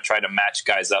I want to try to match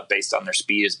guys up based on their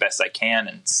speed as best I can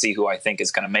and see who I think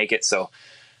is going to make it. So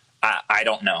I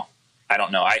don't know. I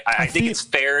don't know. I think it's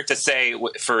fair to say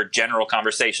for general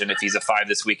conversation, if he's a 5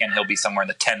 this weekend, he'll be somewhere in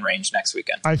the 10 range next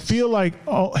weekend. I feel like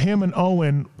him and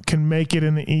Owen can make it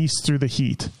in the East through the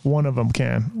heat. One of them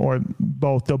can, or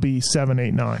both. They'll be 7,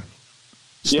 8, 9.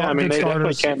 Yeah, I mean, they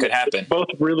definitely can. Could happen. Both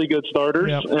really good starters,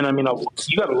 Yep. and I mean,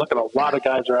 you got to look at a lot of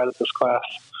guys are out of this class,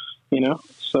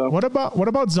 So What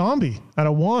about Zombie at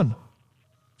a 1?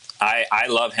 I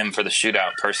love him for the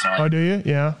shootout personally. Oh, do you?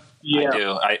 Yeah.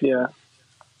 I do.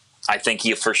 I think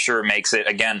he for sure makes it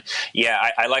again. Yeah,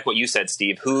 I like what you said,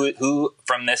 Steve. Who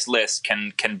from this list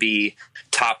can be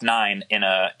top 9 in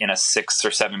a 6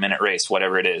 or 7 minute race,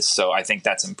 whatever it is. So I think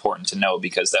that's important to know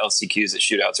because the LCQs at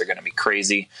shootouts are going to be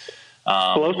crazy.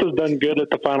 Close has done good at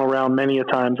the final round many a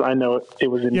times. I know it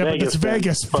was in Vegas. But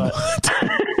it's Vegas. But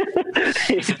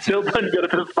he's still done good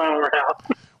at this final round.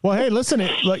 Well, hey, listen,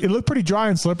 it looked pretty dry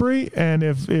and slippery, and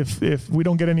if we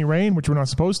don't get any rain, which we're not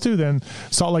supposed to, then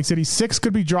Salt Lake City 6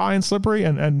 could be dry and slippery,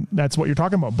 and that's what you're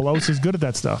talking about. Belos is good at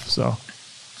that stuff. So.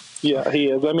 Yeah, he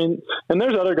is. I mean, and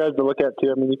there's other guys to look at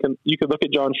too. I mean, you could look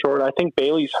at John Short. I think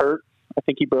Bailey's hurt. I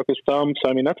think he broke his thumb. So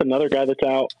I mean, that's another guy that's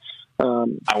out.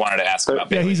 I wanted to ask about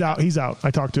Bailey. Yeah, he's out. I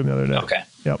talked to him the other day. Okay.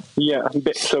 Yep. Yeah,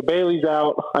 so Bailey's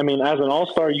out. I mean, as an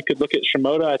all-star, you could look at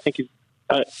Shimoda. I think he's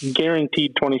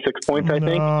guaranteed 26 points, I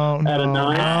think, at a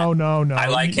 9. No. I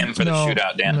like him for the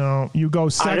shootout, Dan. No, you go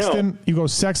Sexton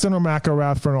or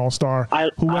McElrath for an all-star.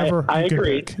 Whoever I you can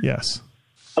agree. pick. Yes.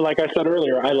 Like I said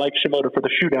earlier, I like Shimoda for the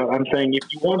shootout. I'm saying if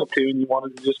you wanted to and you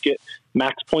wanted to just get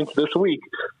max points this week,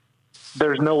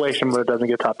 there's no way Shimoda doesn't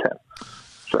get top 10.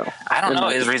 So I don't know.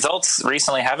 His results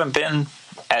recently haven't been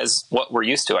as what we're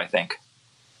used to, I think.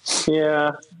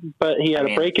 Yeah, but he had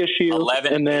a break issue.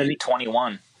 11 and then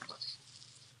 21.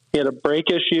 He had a break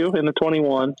issue in the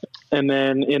 21, and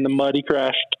then in the mud he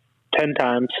crashed 10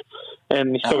 times,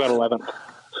 and he still got 11.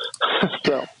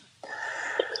 So,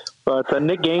 but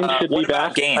Nick Gaines should be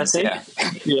back. Gaines, I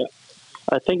think. Yeah,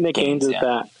 I think Nick Gaines is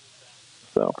back.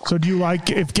 So do you like,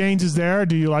 if Gaines is there,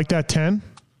 do you like that 10?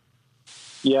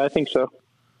 Yeah, I think so.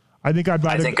 I think I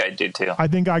do too. I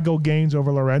think I'd go Gaines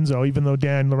over Lorenzo, even though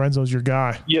Dan Lorenzo's your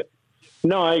guy. Yeah.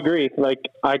 No, I agree. Like,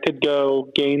 I could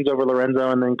go Gaines over Lorenzo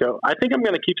and then go. I think I'm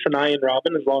going to keep Sinai and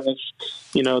Robin as long as,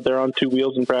 they're on 2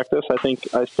 wheels in practice. I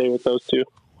think I stay with those 2.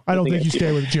 I don't think you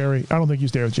stay with Jerry. I don't think you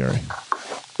stay with Jerry.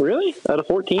 Really? Out of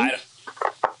 14?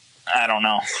 I don't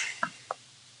know.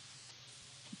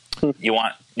 You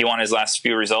want his last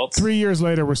few results? 3 years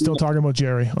later, we're still talking about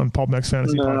Jerry on PulpMX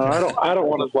Fantasy No, Podcast. I don't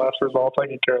want his last results. I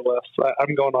can care less.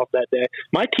 I'm going off that day.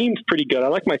 My team's pretty good. I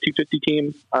like my 250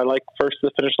 team. I like first to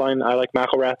the finish line. I like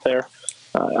McElrath there.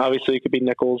 Obviously, it could be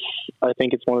Nichols. I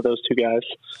think it's one of those 2 guys.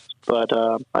 But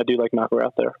I do like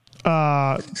McElrath there.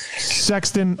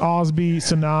 Sexton, Osby,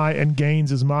 Sinai, and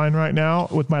Gaines is mine right now.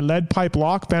 With my lead pipe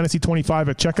lock, Fantasy 25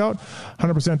 at checkout,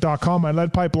 100%.com. My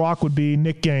lead pipe lock would be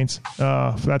Nick Gaines.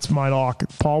 That's my lock.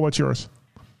 Paul, what's yours?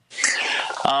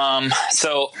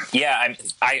 So yeah,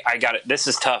 I got it. This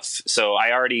is tough. So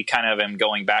I already kind of am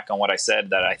going back on what I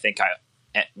said, that I think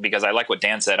because I like what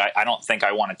Dan said, I don't think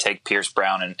I want to take Pierce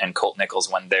Brown and Colt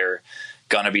Nichols when they're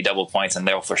going to be double points, and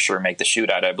they'll for sure make the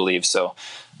shootout, I believe. So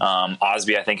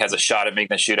Osby, I think, has a shot at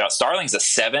making the shootout. Starling's a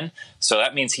 7, so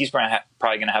that means he's probably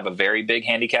going to have a very big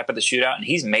handicap at the shootout, and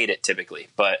he's made it typically.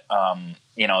 But,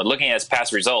 looking at his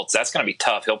past results, that's going to be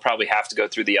tough. He'll probably have to go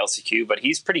through the LCQ, but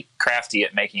he's pretty crafty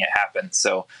at making it happen.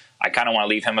 So I kind of want to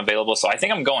leave him available. So I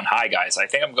think I'm going high, guys. I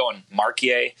think I'm going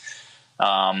Marquier,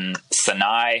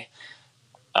 Sinai,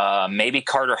 maybe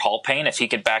Carter Hallpayne if he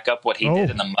could back up what he did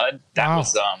in the mud. That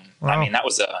was, I mean, that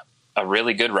was a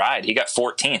really good ride. He got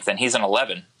 14th and he's an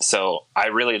 11. So I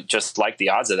really just like the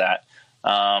odds of that.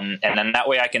 And then that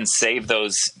way I can save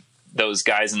those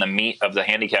guys in the meat of the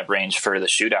handicap range for the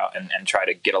shootout and try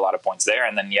to get a lot of points there.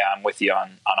 And then, I'm with you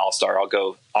on All-Star. I'll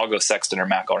go Sexton or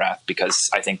McElrath because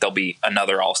I think there'll be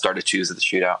another All-Star to choose at the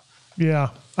shootout. Yeah.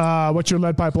 What's your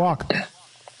lead pipe lock?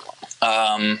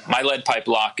 My lead pipe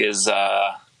lock is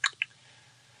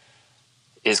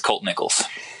Colt Nichols.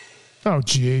 Oh,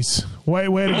 jeez. Way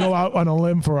to go out on a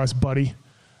limb for us, buddy.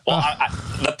 Well,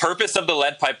 the purpose of the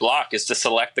lead pipe lock is to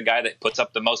select the guy that puts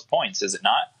up the most points, is it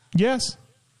not? Yes.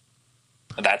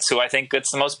 That's who I think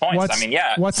gets the most points.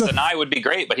 Sinai would be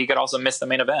great, but he could also miss the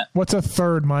main event. What's a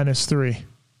third minus 3?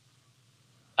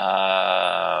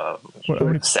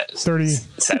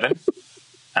 37?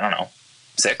 I don't know.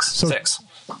 6? 6.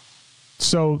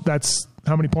 So that's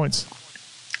how many points?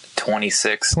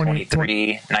 26,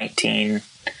 23, 19.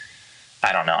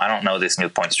 I don't know. I don't know this new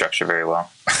point structure very well.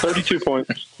 32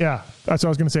 points. Yeah, that's what I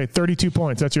was going to say. 32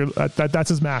 points. That's that's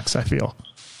his max, I feel.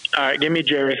 All right, give me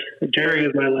Jerry. Jerry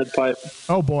is my lead pipe.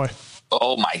 Oh, boy.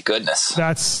 Oh my goodness.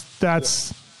 That's for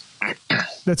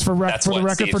the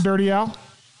record Steve? for Dirty Al.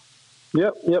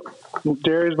 Yep.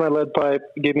 Jerry's my lead pipe.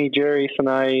 Give me Jerry,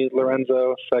 Sinai,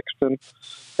 Lorenzo, Sexton,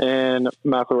 and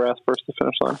McElrath first to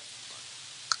finish line.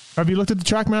 Have you looked at the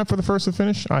track map for the first to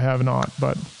finish? I have not,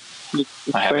 but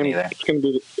I haven't either. It's going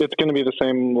to be the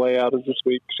same layout as this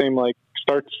week. Same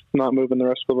starts not moving the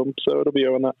rest of them, so it'll be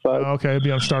on that side. Okay, it'll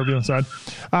be on start, it'll be on side.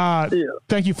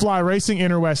 Thank you, Fly Racing,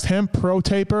 Interwest Hemp, Pro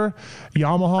Taper,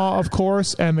 Yamaha, of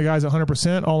course, and the guys at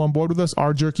 100% all on board with us.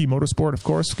 Our Jerky Motorsport, of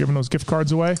course, giving those gift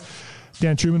cards away.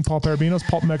 Dan Truman, Paul Parabinos,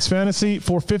 PulpMX Fantasy,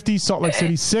 450, Salt Lake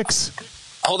City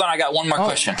 6. Hold on, I got one more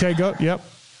question. Okay, go. Yep.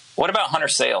 What about Hunter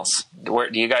Sales?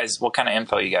 What kind of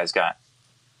info you guys got?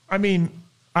 I mean,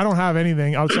 I don't have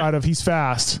anything outside of he's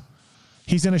fast.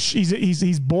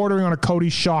 He's bordering on a Cody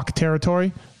Shock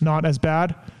territory. Not as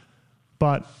bad,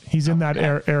 but he's in that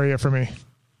area for me.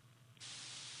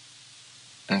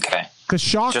 Okay. The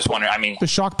Shock. Just wondering. I mean, the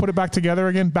Shock put it back together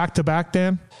again, back to back.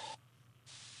 Dan.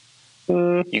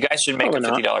 You guys should make a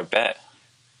 $50 bet.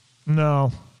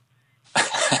 No,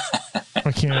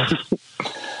 I can't.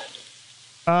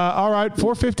 All right,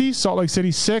 450, Salt Lake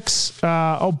City 6.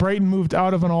 Brayton moved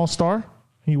out of an All-Star.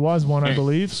 He was one, I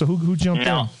believe. So who jumped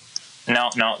in?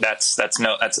 No,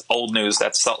 that's old news.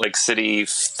 That's Salt Lake City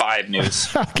 5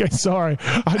 news. Okay, sorry.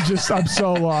 I'm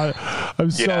so lost.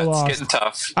 It's getting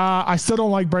tough. I still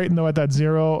don't like Brayton though at that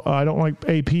 0. I don't like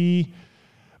AP.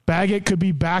 Baggett could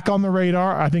be back on the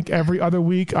radar. I think every other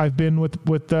week I've been with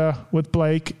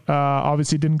Blake.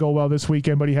 Obviously didn't go well this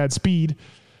weekend, but he had speed.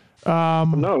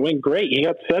 No, it went great. He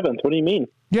got 7th. What do you mean?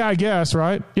 Yeah, I guess,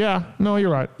 right? Yeah. No,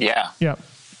 you're right. Yeah.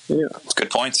 It's good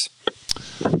points.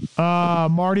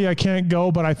 Marty, I can't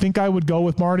go, but I think I would go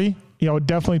with Marty. I would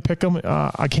definitely pick him.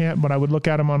 I can't, but I would look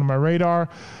at him on my radar.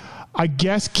 I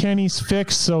guess Kenny's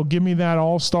fixed, so give me that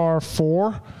All-Star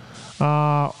 4.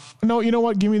 No, you know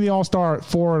what? Give me the All-Star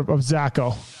 4 of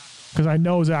Zacho, because I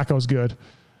know Zacho's good.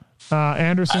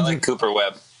 Anderson's I like Cooper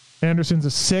Webb. Anderson's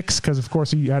a 6 because, of course,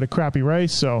 he had a crappy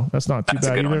race, so that's not too bad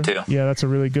either. That's a good one, too. Yeah, that's a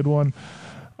really good one.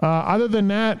 Other than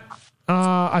that,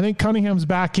 I think Cunningham's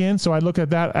back in, so I look at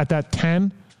that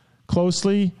 10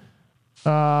 closely.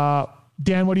 Dan,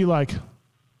 what do you like?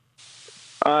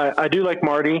 I do like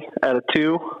Marty at a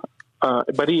 2,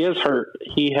 but he is hurt.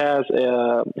 He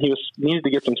needed to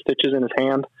get some stitches in his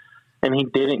hand, and he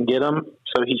didn't get them,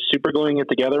 so he's super gluing it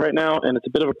together right now, and it's a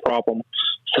bit of a problem.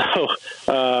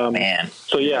 So, man.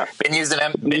 So yeah, been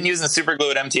using super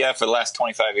glue at MTF for the last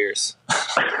 25 years.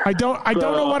 I don't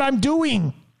know what I'm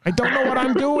doing.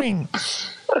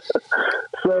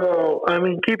 So, I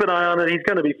mean, keep an eye on it. He's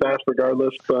going to be fast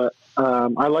regardless, but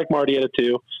I like Marty at a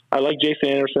 2. I like Jason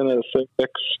Anderson at a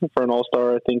 6 for an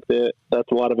All-Star. I think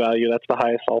that's a lot of value. That's the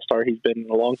highest All-Star he's been in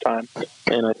a long time,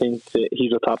 and I think that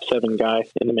he's a top 7 guy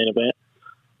in the main event.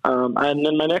 And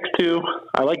then my next 2,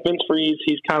 I like Vince Freeze.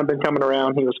 He's kind of been coming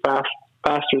around. He was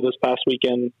faster this past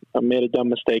weekend. I made a dumb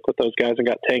mistake with those guys and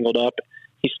got tangled up.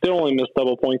 He still only missed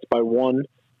double points by 1,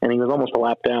 and he was almost a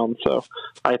lap down. So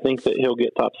I think that he'll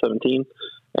get top 17.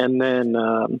 And then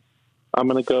I'm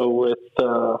going to go with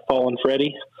Fallen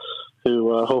Freddy,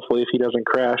 who hopefully if he doesn't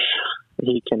crash,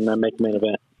 he can make the main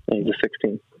event. And he's a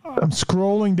 16. So. I'm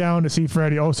scrolling down to see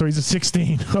Freddie. Oh, so he's a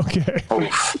 16. Okay.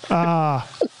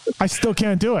 I still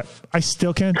can't do it.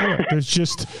 There's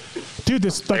just, dude,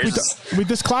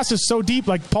 this class is so deep.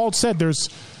 Like Paul said, there's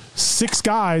 6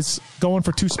 guys going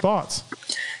for 2 spots.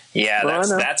 Yeah,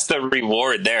 that's the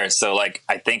reward there. So like,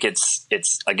 I think it's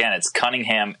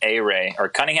Cunningham, A-Ray, or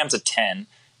Cunningham's a 10,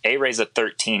 A-Ray's a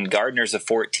 13, Gardner's a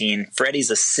 14,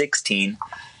 Freddie's a 16,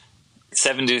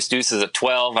 7 Deuce is a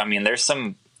 12. I mean, there's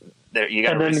some. You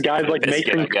got and then guys like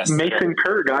Mason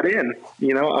Kerr got in,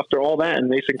 after all that, and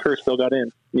Mason Kerr still got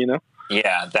in,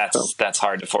 Yeah, that's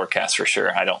hard to forecast for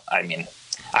sure. I don't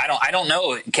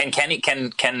know. Can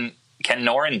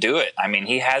Noren do it? I mean,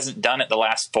 he hasn't done it the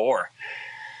last 4.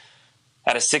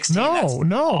 At a 16, no,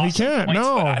 awesome he can't. Points,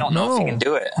 I don't know if he can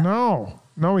do it. No,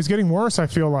 he's getting worse. I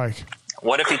feel like.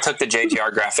 What if he took the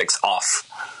JGR graphics off?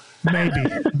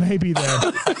 Maybe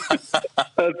then.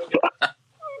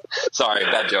 Sorry,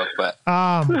 bad joke, but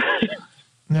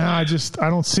no, I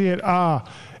don't see it.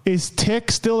 Is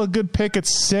Tick still a good pick at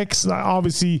 6?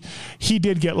 Obviously, he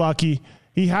did get lucky.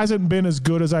 He hasn't been as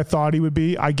good as I thought he would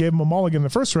be. I gave him a mulligan in the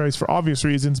first race for obvious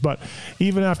reasons, but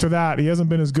even after that, he hasn't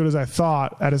been as good as I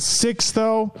thought. At a 6,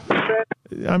 though,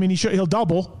 I mean, he'll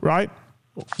double, right?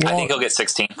 Well, I think he'll get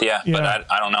 16th, yeah. But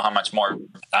I don't know how much more.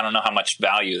 I don't know how much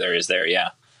value there is there. Yeah.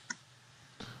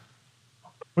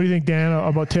 What do you think, Dan,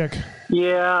 about Tick?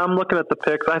 Yeah, I'm looking at the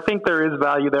picks. I think there is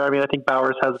value there. I mean, I think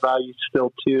Bowers has value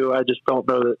still too. I just don't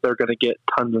know that they're going to get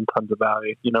tons and tons of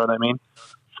value. You know what I mean?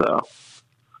 So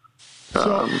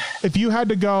if you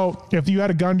had a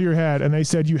gun to your head and they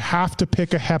said you have to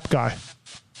pick a HEP guy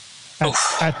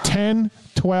at 10,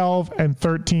 12, and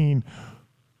 13,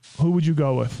 who would you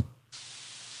go with?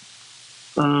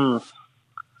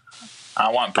 I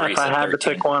want Brees. If I had to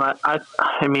pick one, I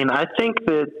mean, I think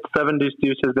that 7 Deuce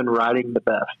Deuce has been riding the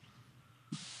best,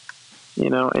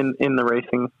 in the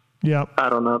racing. Yeah. I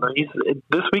don't know.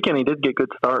 This weekend he did get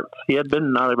good starts. He had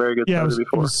been not a very good starter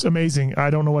before. It was amazing. I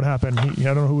don't know what happened. I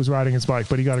don't know who was riding his bike,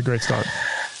 but he got a great start.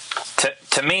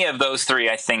 To me, of those three,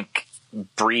 I think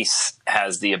Brees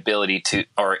has the ability to,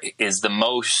 or is the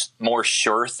more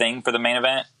sure thing for the main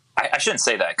event. I shouldn't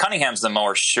say that. Cunningham's the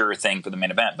more sure thing for the main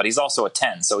event, but he's also a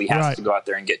 10, so he has to go out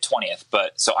there and get 20th.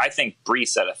 So I think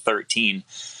Brees at a 13,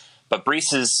 but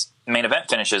Brees's main event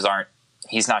finishes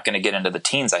he's not going to get into the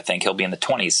teens. I think he'll be in the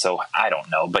 20s, so I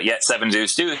don't know. But yet 7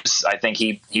 Deuce Deuce, I think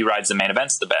he rides the main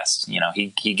events the best.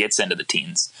 He gets into the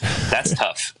teens. That's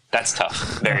tough. That's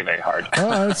tough. Very, very hard.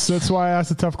 That's why I asked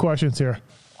the tough questions here.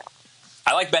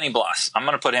 I like Benny Bloss. I'm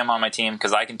going to put him on my team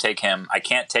because I can take him. I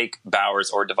can't take Bowers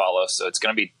or Davalos, so it's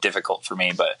going to be difficult for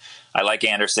me. But I like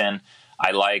Anderson. I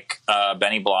like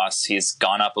Benny Bloss. He's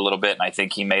gone up a little bit, and I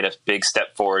think he made a big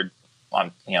step forward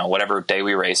on whatever day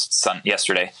we raced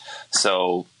yesterday.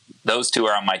 So those two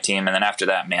are on my team, and then after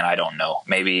that, man, I don't know.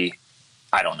 Maybe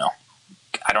I don't know.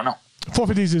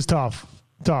 450s is tough.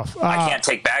 I can't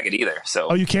take Baggett either.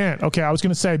 So you can't. Okay, I was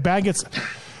going to say Baggett's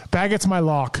my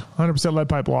lock, 100% lead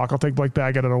pipe lock. I'll take Blake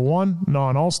Baggett at a 1,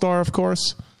 non-all-star, of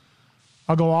course.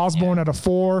 I'll go Osborne at a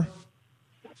 4.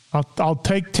 I'll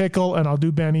take Tickle, and I'll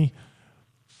do Benny.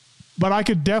 But I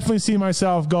could definitely see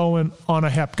myself going on a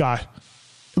HEP guy,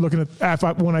 looking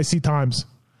at when I see times.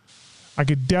 I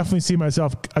could definitely see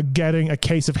myself getting a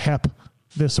case of HEP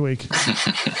this week.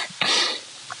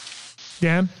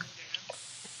 Dan?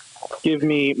 Give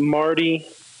me Marty,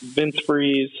 Vince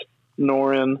Freeze,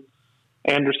 Norin,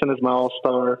 Anderson is my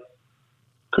all-star,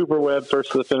 Cooper Webb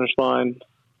first to the finish line,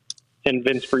 and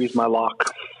Vince Freeze my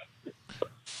lock.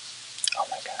 Oh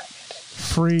my God.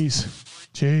 Freeze.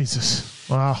 Jesus.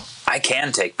 Wow. I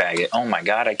can take Baggett. Oh my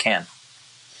God, I can.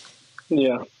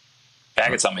 Yeah.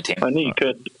 Baggett's on my team. I knew you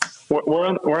could.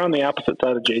 We're on the opposite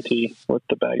side of JT with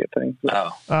the Baggett thing.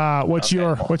 Oh. What's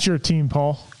your team,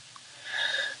 Paul?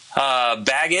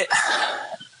 Baggett,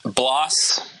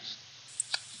 Bloss,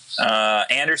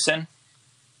 Anderson,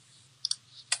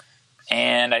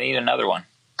 and I need another one.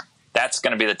 That's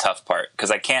going to be the tough part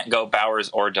because I can't go Bowers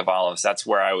or Davalos. That's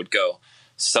where I would go.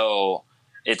 So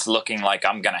it's looking like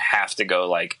I'm going to have to go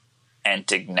like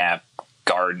Entignap,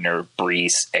 Gardner,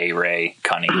 Brees, A-Ray,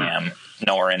 Cunningham,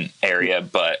 Norin area,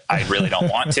 but I really don't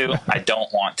want to. I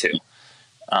don't want to.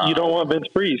 You don't want Vince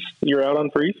Freeze? You're out on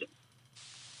Freeze?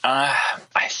 I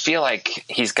feel like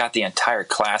he's got the entire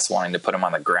class wanting to put him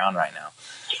on the ground right now.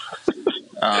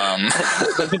 I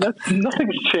mean,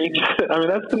 nothing's changed. I mean,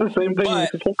 that's been the same thing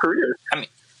his whole career. I mean,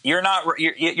 you're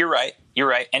right. You're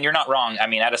right. And you're not wrong. I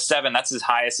mean, at a 7, that's as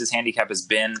high as his handicap has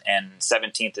been, and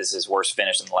 17th is his worst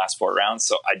finish in the last 4 rounds.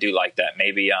 So I do like that.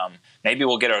 Maybe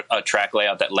we'll get a track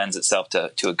layout that lends itself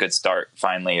to a good start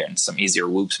finally, and some easier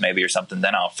whoops maybe or something.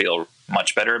 Then I'll feel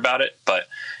much better about it. But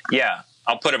yeah,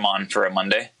 I'll put him on for a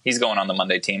Monday. He's going on the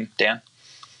Monday team. Dan?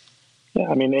 Yeah,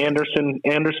 I mean, Anderson,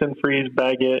 Freeze,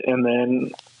 Baggett, and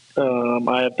then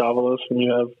I have Davalos, and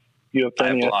you have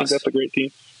Benny. I think that's a great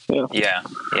team. Yeah,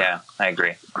 I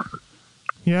agree.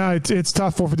 Yeah, it's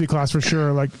tough 450 class for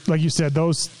sure. Like you said,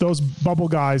 those bubble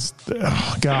guys.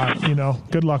 Oh God,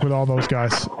 good luck with all those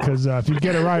guys because if you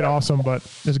get it right, awesome. But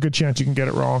there's a good chance you can get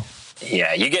it wrong.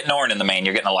 Yeah, you get Norin in the main,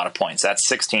 you're getting a lot of points. That's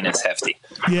 16 is hefty.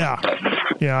 Yeah.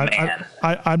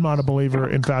 I'm not a believer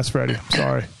in Fast Freddy.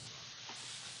 Sorry.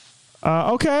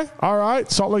 Okay. All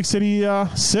right. Salt Lake City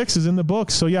 6 is in the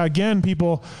books. So yeah, again,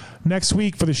 people, next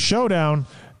week for the showdown,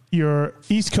 your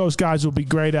East Coast guys will be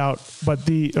grayed out, but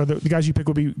the guys you pick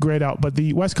will be grayed out, but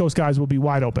the West Coast guys will be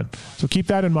wide open. So keep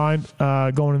that in mind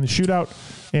going in the shootout.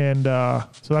 And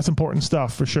so that's important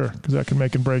stuff for sure because that can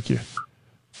make and break you.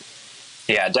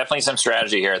 Yeah, definitely some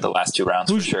strategy here at the last 2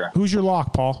 rounds for sure. Who's your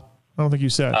lock, Paul? I don't think you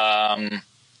said. I'm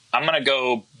going to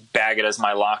go Baggett as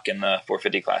my lock in the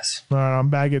 450 class. All right, I'm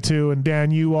Baggett too. And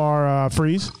Dan, you are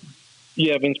Freeze?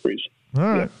 Yeah, Vince Freeze. All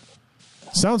right. Yeah.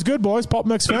 Sounds good, boys.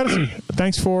 PulpMX Fantasy.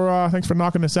 Thanks for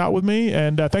knocking this out with me.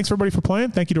 And thanks, everybody, for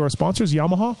playing. Thank you to our sponsors,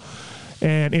 Yamaha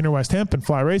and Inner West Hemp and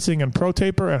Fly Racing and Pro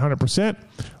Taper at 100%.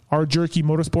 our Jerky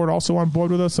Motorsport also on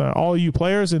board with us. All of you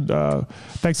players, and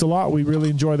thanks a lot. We really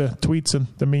enjoy the tweets and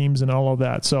the memes and all of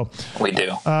that. So we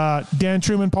do. Dan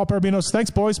Truman, Paul Parabinos, thanks,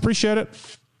 boys. Appreciate it.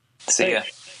 See ya.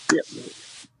 Yeah.